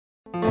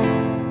It's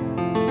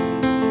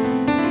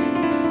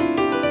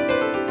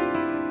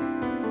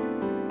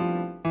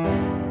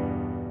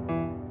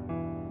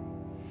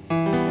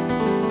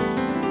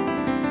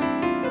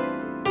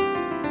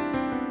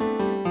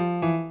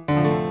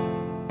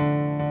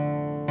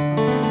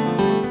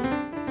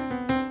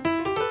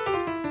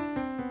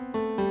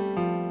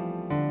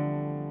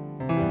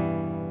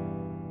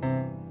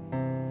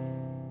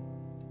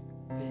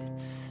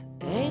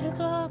 8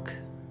 o'clock,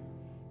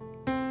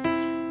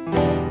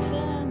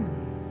 8:10,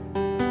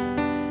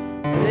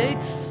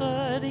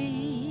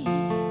 8:30,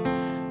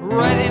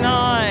 ready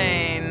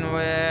 9.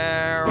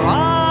 Where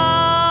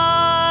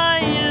are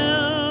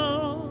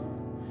you?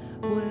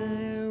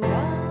 Where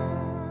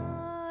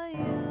are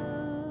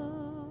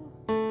you?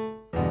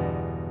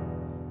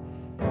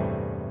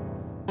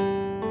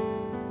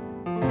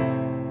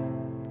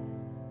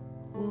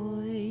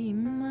 We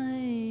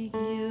make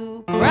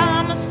you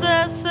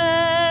promises.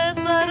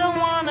 I don't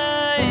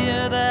wanna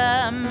hear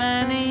them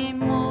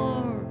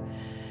anymore.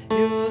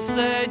 You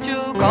said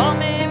you call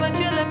me, but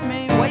you left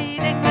me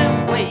waiting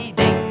and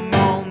waiting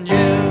on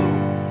you.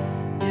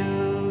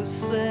 You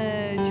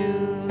said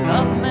you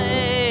love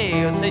me.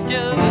 You said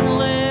you wouldn't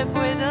live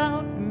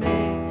without me.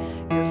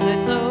 You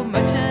said so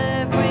much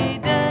every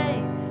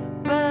day,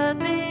 but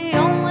the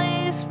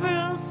only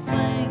true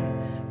thing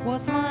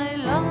was my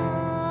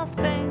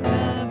laughing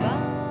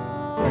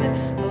about it.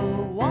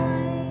 Oh, why?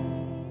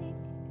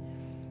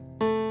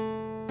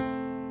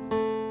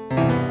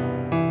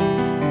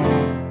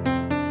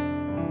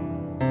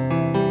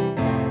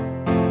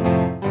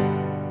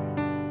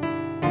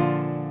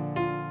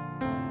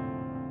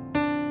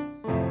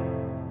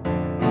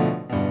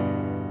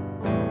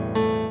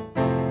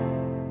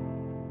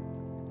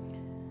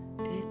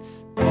 It's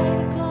 8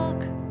 o'clock,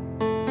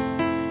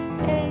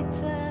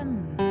 8:10,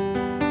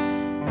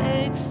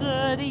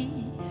 8:30,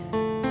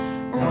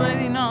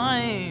 ready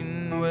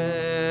 9.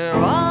 Where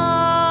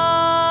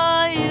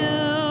are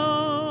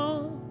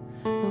you?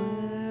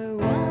 Where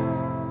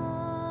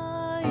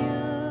are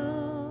you?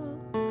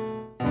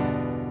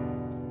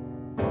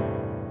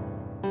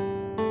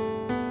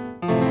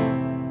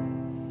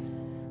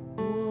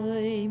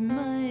 We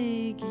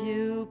make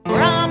you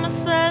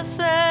promises.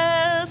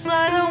 I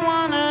don't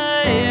wanna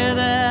hear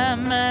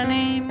them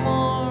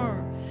anymore.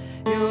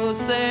 You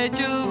said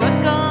you would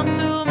come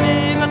to me,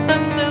 but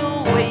I'm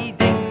still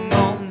waiting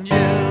on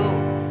you.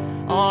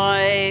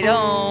 I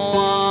don't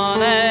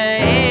wanna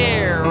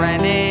hear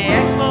any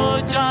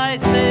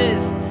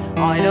apologizes. I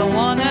don't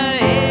wanna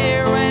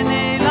hear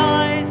any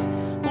lies.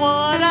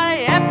 What I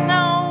have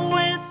now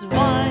is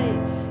why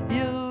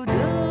you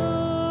do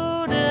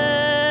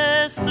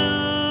this to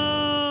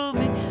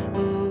me.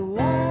 Oh,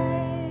 why?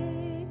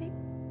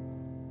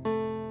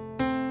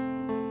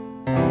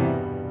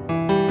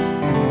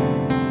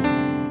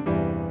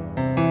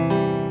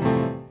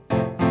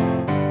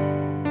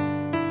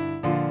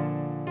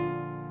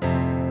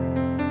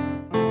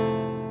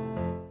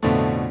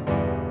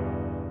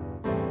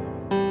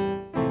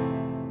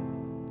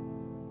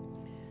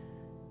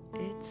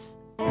 It's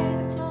 8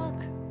 o'clock,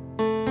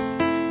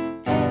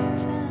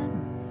 8:10,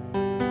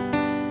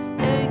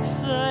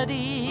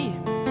 8:30,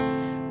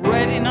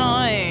 ready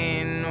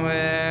 9.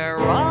 Where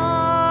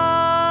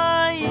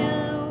are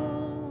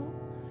you?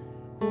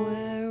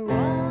 Where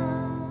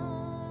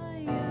are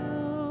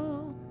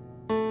you?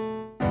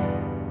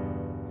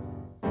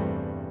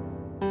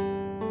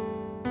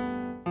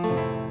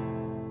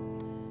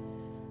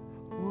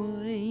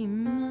 We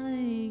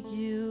make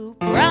you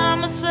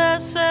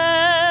promises.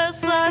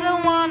 I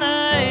don't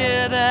wanna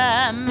hear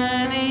them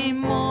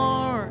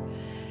anymore.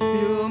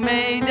 You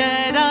made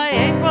that I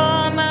hate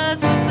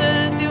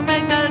promises. You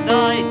made that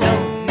I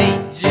don't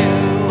need you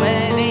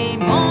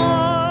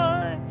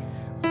anymore.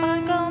 I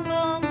can't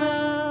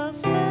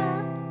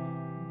understand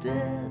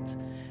that,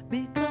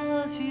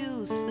 because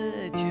you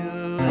said you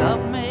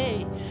love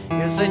me.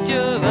 You said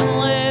you wouldn't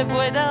live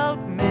without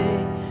me.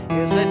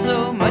 You said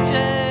so much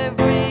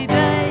every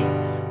day,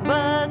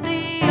 but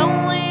the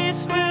only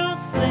true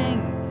thing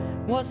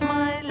was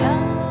my